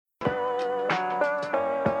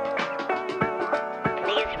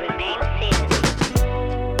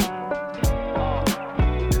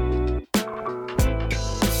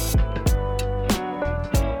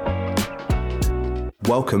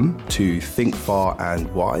Welcome to Think Far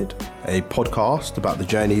and Wide, a podcast about the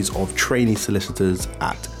journeys of trainee solicitors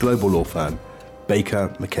at global law firm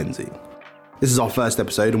Baker McKenzie. This is our first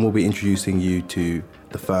episode and we'll be introducing you to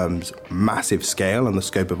the firm's massive scale and the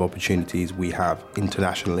scope of opportunities we have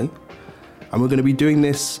internationally. And we're going to be doing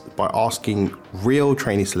this by asking real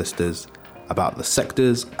trainee solicitors about the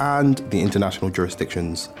sectors and the international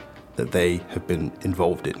jurisdictions that they have been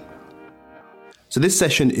involved in. So this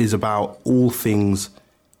session is about all things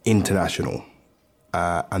international.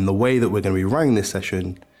 And the way that we're going to be running this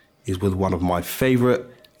session is with one of my favourite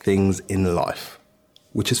things in life,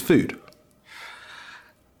 which is food.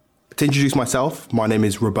 To introduce myself, my name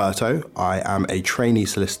is Roberto. I am a trainee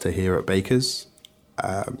solicitor here at Baker's.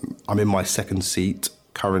 I'm in my second seat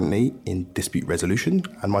currently in dispute resolution,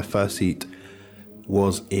 and my first seat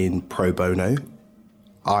was in pro bono.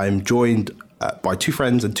 I'm joined by two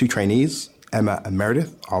friends and two trainees, Emma and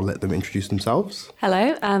Meredith. I'll let them introduce themselves.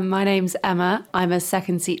 Hello, my name's Emma. I'm a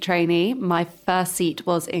second seat trainee. My first seat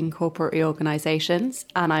was in corporate reorganisations,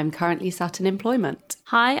 and I'm currently sat in employment.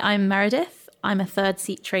 Hi, I'm Meredith. I'm a third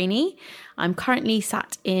seat trainee. I'm currently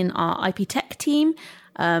sat in our IP Tech team,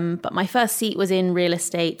 but my first seat was in real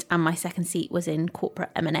estate and my second seat was in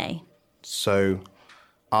corporate M&A. So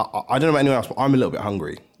I don't know about anyone else, but I'm a little bit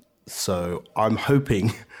hungry. So I'm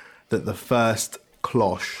hoping that the first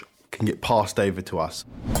cloche can get passed over to us.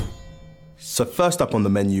 So first up on the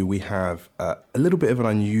menu, we have a little bit of an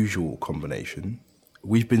unusual combination.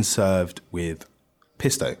 We've been served with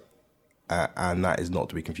pisto, and that is not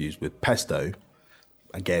to be confused with pesto.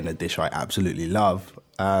 Again, a dish I absolutely love,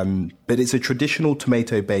 but it's a traditional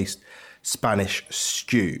tomato-based Spanish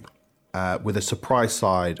stew with a surprise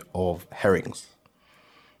side of herrings.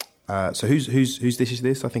 So whose dish is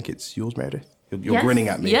this? I think it's yours, Meredith. You're Yes. grinning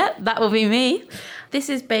at me. Yeah, that will be me. This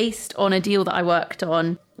is based on a deal that I worked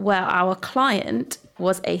on where our client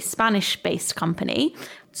was a Spanish-based company,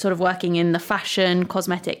 sort of working in the fashion,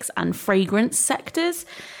 cosmetics and fragrance sectors.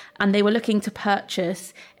 And they were looking to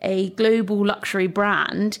purchase a global luxury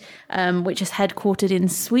brand, which is headquartered in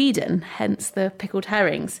Sweden, hence the pickled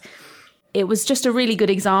herrings. It was just a really good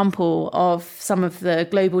example of some of the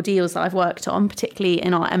global deals that I've worked on, particularly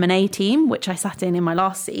in our M&A team, which I sat in my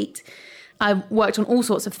last seat. I worked on all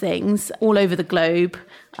sorts of things all over the globe.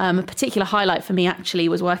 A particular highlight for me actually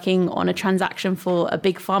was working on a transaction for a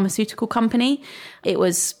big pharmaceutical company. It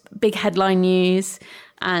was big headline news,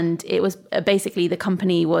 and it was basically the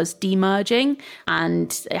company was demerging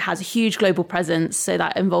and it has a huge global presence. So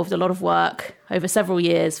that involved a lot of work over several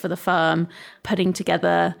years for the firm, putting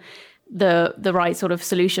together the right sort of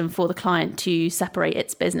solution for the client to separate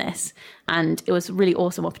its business. And it was a really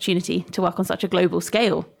awesome opportunity to work on such a global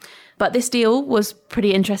scale. But this deal was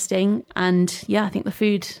pretty interesting. And yeah, I think the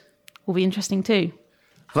food will be interesting too.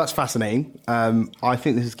 Well, that's fascinating. I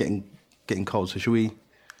think this is getting cold. So should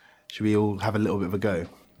we all have a little bit of a go?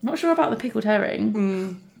 Not sure about the pickled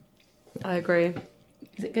herring. I agree.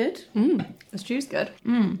 Is it good? The stew's good.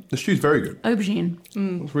 The stew's very good. Aubergine.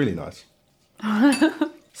 It's really nice.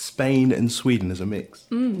 Spain and Sweden as a mix.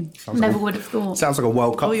 Never would have thought. Sounds like a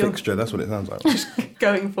World Cup fixture. That's what it sounds like.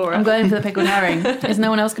 Going for it. I'm going for the pickled herring. Is no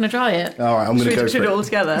one else going to try it? All right, I'm going to go for Should it. it all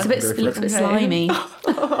together? It looks a bit slimy. Don't.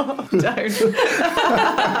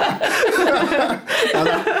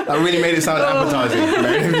 That really made it sound appetizing.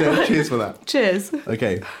 Meredith, cheers for that. Cheers.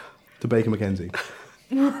 Okay, to Baker McKenzie.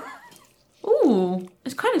 Ooh,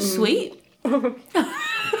 it's kind of sweet.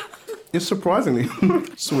 It's surprisingly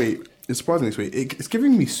sweet. It's surprisingly sweet. It's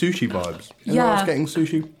giving me sushi vibes. Anyone else getting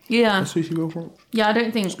sushi? Yeah. A sushi roll from it? Yeah, I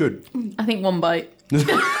don't think... It's good. I think one bite.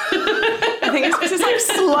 I think it's because it's like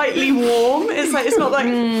slightly warm. It's like it's not like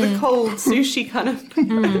the cold sushi kind of.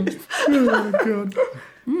 Oh, God.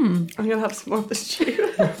 I'm gonna have some more of the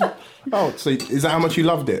stew. Oh, so is that how much you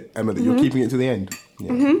loved it, Emma, that you're keeping it to the end?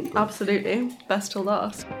 Yeah. Absolutely. Best till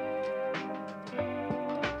last.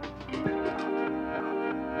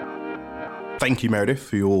 Thank you, Meredith,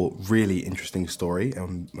 for your really interesting story.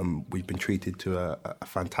 We've been treated to a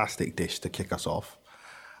fantastic dish to kick us off.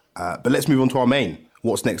 But let's move on to our main.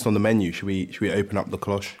 What's next on the menu? Should we open up the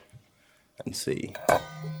cloche and see?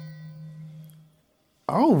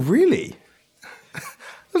 Oh, really?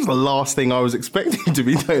 That's the last thing I was expecting, to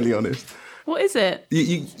be totally honest. What is it?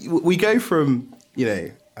 We go from,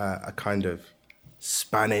 a kind of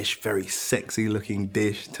Spanish, very sexy-looking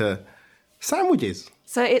dish to sandwiches.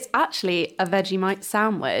 So it's actually a Vegemite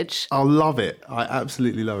sandwich. I love it. I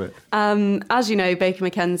absolutely love it. As you know, Baker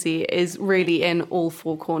McKenzie is really in all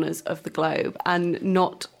four corners of the globe, and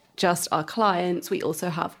not just our clients, we also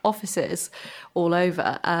have offices all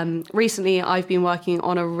over. Recently, I've been working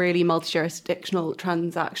on a really multi-jurisdictional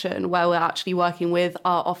transaction where we're actually working with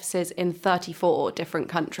our offices in 34 different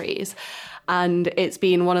countries. And it's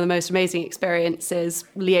been one of the most amazing experiences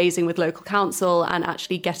liaising with local council and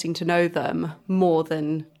actually getting to know them more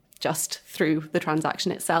than just through the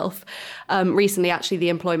transaction itself. Recently, actually, the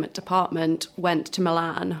employment department went to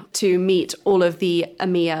Milan to meet all of the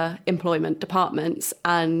EMEA employment departments,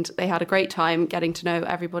 and they had a great time getting to know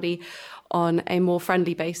everybody on a more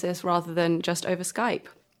friendly basis rather than just over Skype.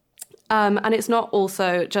 And it's not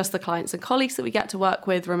also just the clients and colleagues that we get to work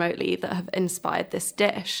with remotely that have inspired this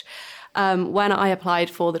dish. When I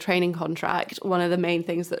applied for the training contract, one of the main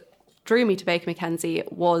things that drew me to Baker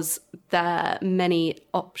McKenzie was their many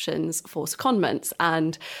options for secondments,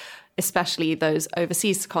 and especially those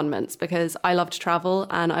overseas secondments, because I love to travel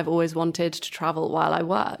and I've always wanted to travel while I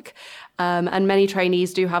work. And many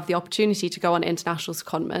trainees do have the opportunity to go on international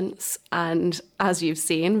secondments. And as you've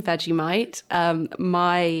seen, Vegemite,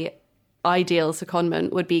 my ideal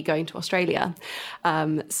secondment would be going to Australia.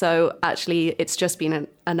 So actually, it's just been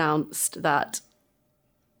announced that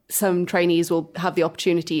some trainees will have the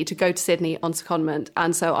opportunity to go to Sydney on secondment.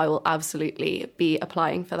 And so I will absolutely be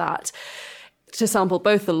applying for that to sample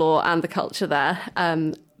both the law and the culture there.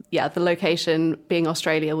 The location being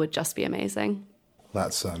Australia would just be amazing.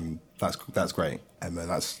 That's great, Emma.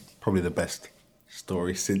 That's probably the best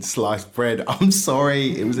story since sliced bread. I'm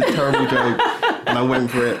sorry, it was a terrible joke, and I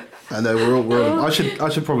went for it. I know we're all, I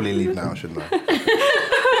should probably leave now, shouldn't I?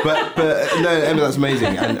 But no, Emma, that's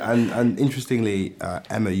amazing. And interestingly,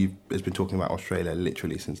 Emma has been talking about Australia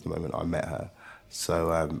literally since the moment I met her. So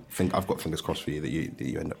I've got fingers crossed for you that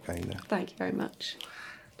you end up going there. Thank you very much.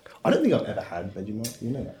 I don't think I've ever had Vegemite. You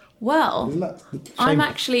know that? Well, I'm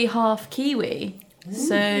actually half Kiwi.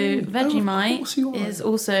 So Vegemite is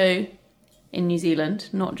also in New Zealand,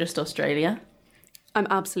 not just Australia. I'm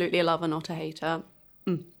absolutely a lover, not a hater.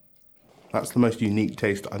 That's the most unique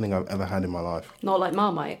taste I think I've ever had in my life. Not like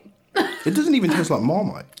Marmite. It doesn't even taste like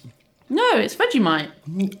Marmite. No, it's Vegemite.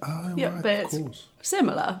 Oh, Yeah, right, but of it's course.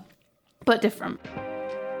 similar. But different.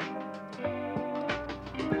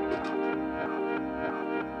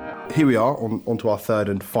 Here we are onto our third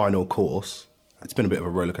and final course. It's been a bit of a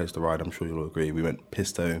rollercoaster ride, I'm sure you'll agree. We went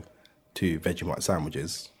pisto to Vegemite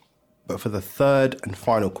sandwiches. But for the third and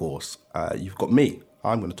final course, you've got me.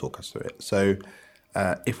 I'm going to talk us through it. So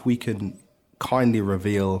if we can kindly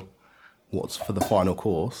reveal what's for the final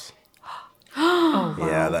course. Oh, wow.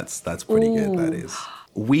 Yeah, that's pretty good, that is.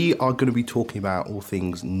 We are going to be talking about all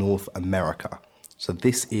things North America. So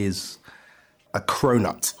this is a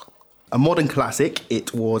cronut. A modern classic.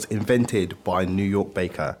 It was invented by New York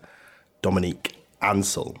baker Dominique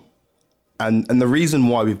Ansel. And the reason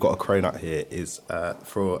why we've got a cronut here is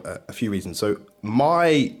for a few reasons. So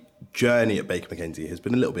my journey at Baker McKenzie has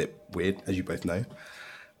been a little bit weird, as you both know.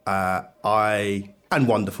 And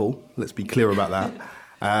wonderful, let's be clear about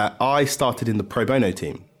that. I started in the pro bono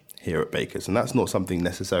team here at Baker's, and that's not something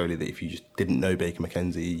necessarily that if you just didn't know Baker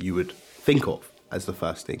McKenzie, you would think of as the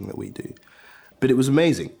first thing that we do. But it was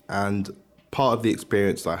amazing, and part of the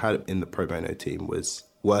experience that I had in the pro bono team was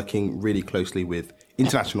working really closely with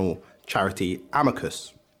international charity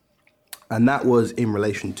Amicus, and that was in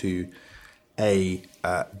relation to a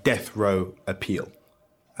death row appeal,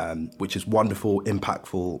 which is wonderful,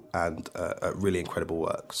 impactful, and really incredible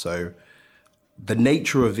work. So the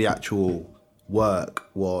nature of the actual work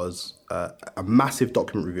was a massive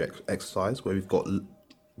document review exercise where we've got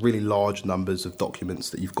really large numbers of documents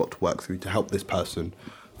that you've got to work through to help this person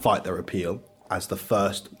fight their appeal as the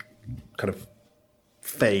first kind of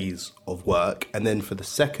phase of work. And then for the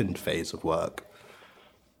second phase of work,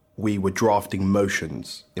 we were drafting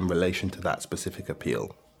motions in relation to that specific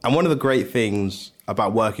appeal. And one of the great things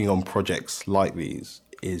about working on projects like these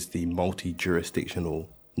is the multi-jurisdictional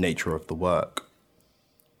nature of the work.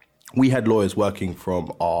 We had lawyers working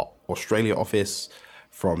from our Australia office,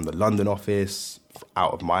 from the London office,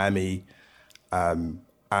 out of Miami. And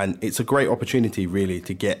it's a great opportunity, really,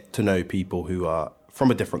 to get to know people who are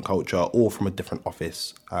from a different culture or from a different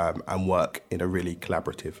office and work in a really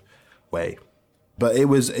collaborative way. But it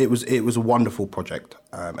was a wonderful project,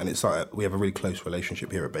 and it's we have a really close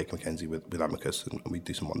relationship here at Baker McKenzie with Amicus, and we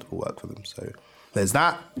do some wonderful work for them. So there's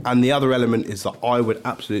that, and the other element is that I would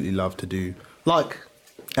absolutely love to do, like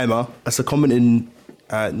Emma, a secondment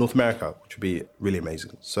in North America, which would be really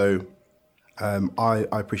amazing. So I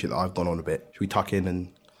appreciate that I've gone on a bit. Should we tuck in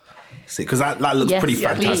and see? Because that looks pretty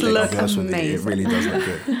fantastic. It looks I'll be honest with you. amazing. It really does look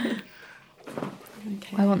good.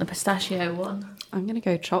 Okay. I want the pistachio one. I'm going to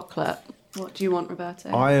go chocolate. What do you want, Roberto?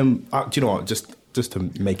 I am. Do you know what? Just Just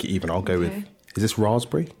to make it even, I'll go with, is this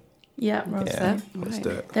raspberry? Yeah, Yeah, let's do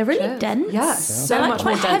it. They're really dense. Yeah, so They're much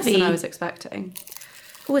more quite dense heavy. than I was expecting.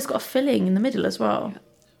 Oh, it's got a filling in the middle as well.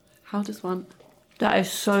 How does one? That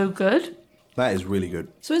is so good. That is really good.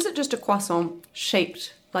 So is it just a croissant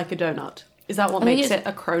shaped like a donut? Is that what I think makes it's- it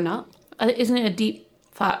a cronut? Isn't it a deep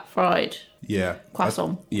fat fried Yeah.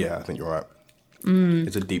 croissant? I think you're right.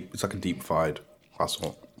 It's like a deep fried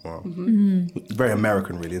croissant. Wow. Very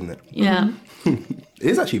American, really, isn't it? Yeah, It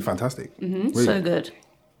is actually fantastic. Really. so good.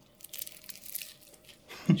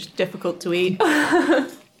 Just difficult to eat.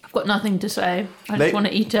 I've got nothing to say. I just want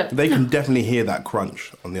to eat it. They can definitely hear that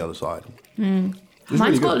crunch on the other side. It's Mine's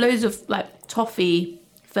really got good. loads of like toffee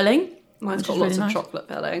filling. Mine's which got is lots really of nice. chocolate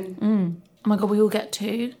filling. Oh my god, we all get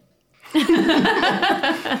two.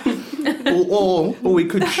 Or we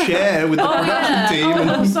could share with the production team.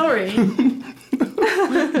 Oh, sorry.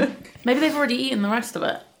 Maybe they've already eaten the rest of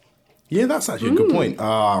it. Yeah, that's actually a good point.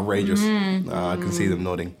 Outrageous. I can see them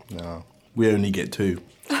nodding. We only get two.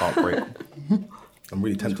 It's heartbreak. I'm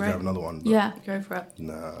really tempted to have another one. But Yeah. Go for it.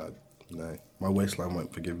 No. My waistline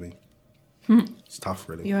won't forgive me. It's tough,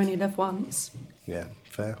 really. You only live once. Yeah,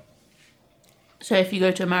 fair. So if you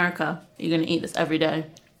go to America, you're going to eat this every day.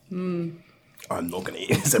 I'm not going to eat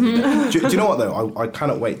this every day. do you know what, though? I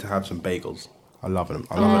cannot wait to have some bagels. I love them.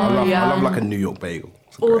 I love like a New York bagel.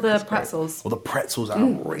 Or the pretzels. Or the pretzels are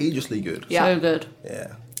outrageously good. Yeah. So good.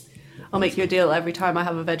 Yeah. I'll make you a deal. Every time I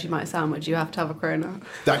have a Vegemite sandwich, you have to have a cronut.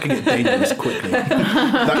 That can get dangerous quickly.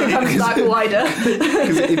 Comes back wider.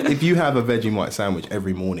 Because if you have a Vegemite sandwich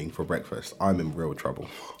every morning for breakfast, I'm in real trouble.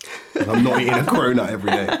 I'm not eating a cronut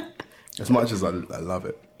every day. As much as I love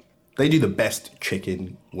it. They do the best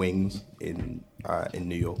chicken wings in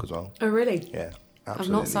New York as well. Oh, really? Yeah, I've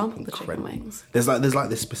absolutely not sampled the chicken incredible. wings. There's like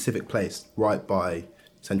this specific place right by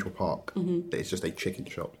Central Park. It's just a chicken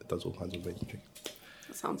shop that does all kinds of amazing chicken.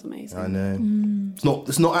 That sounds amazing. I know.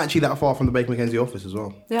 It's not actually that far from the Baker McKenzie office as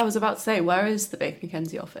well. Yeah, I was about to say, where is the Baker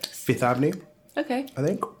McKenzie office? Fifth Avenue, Okay. I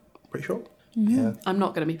think. Pretty sure. Yeah. I'm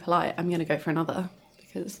not going to be polite. I'm going to go for another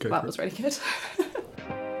because Go that for was really good.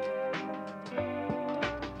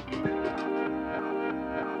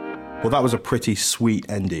 Well, that was a pretty sweet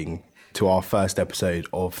ending to our first episode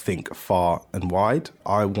of Think Far and Wide.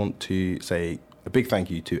 I want to say a big thank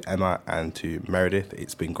you to Emma and to Meredith.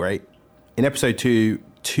 It's been great. In episode 2,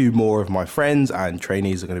 2 more of my friends and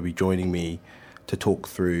trainees are going to be joining me to talk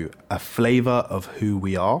through a flavour of who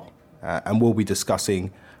we are. And we'll be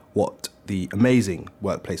discussing what the amazing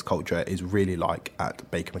workplace culture is really like at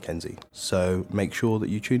Baker McKenzie. So make sure that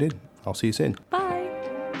you tune in. I'll see you soon. Bye.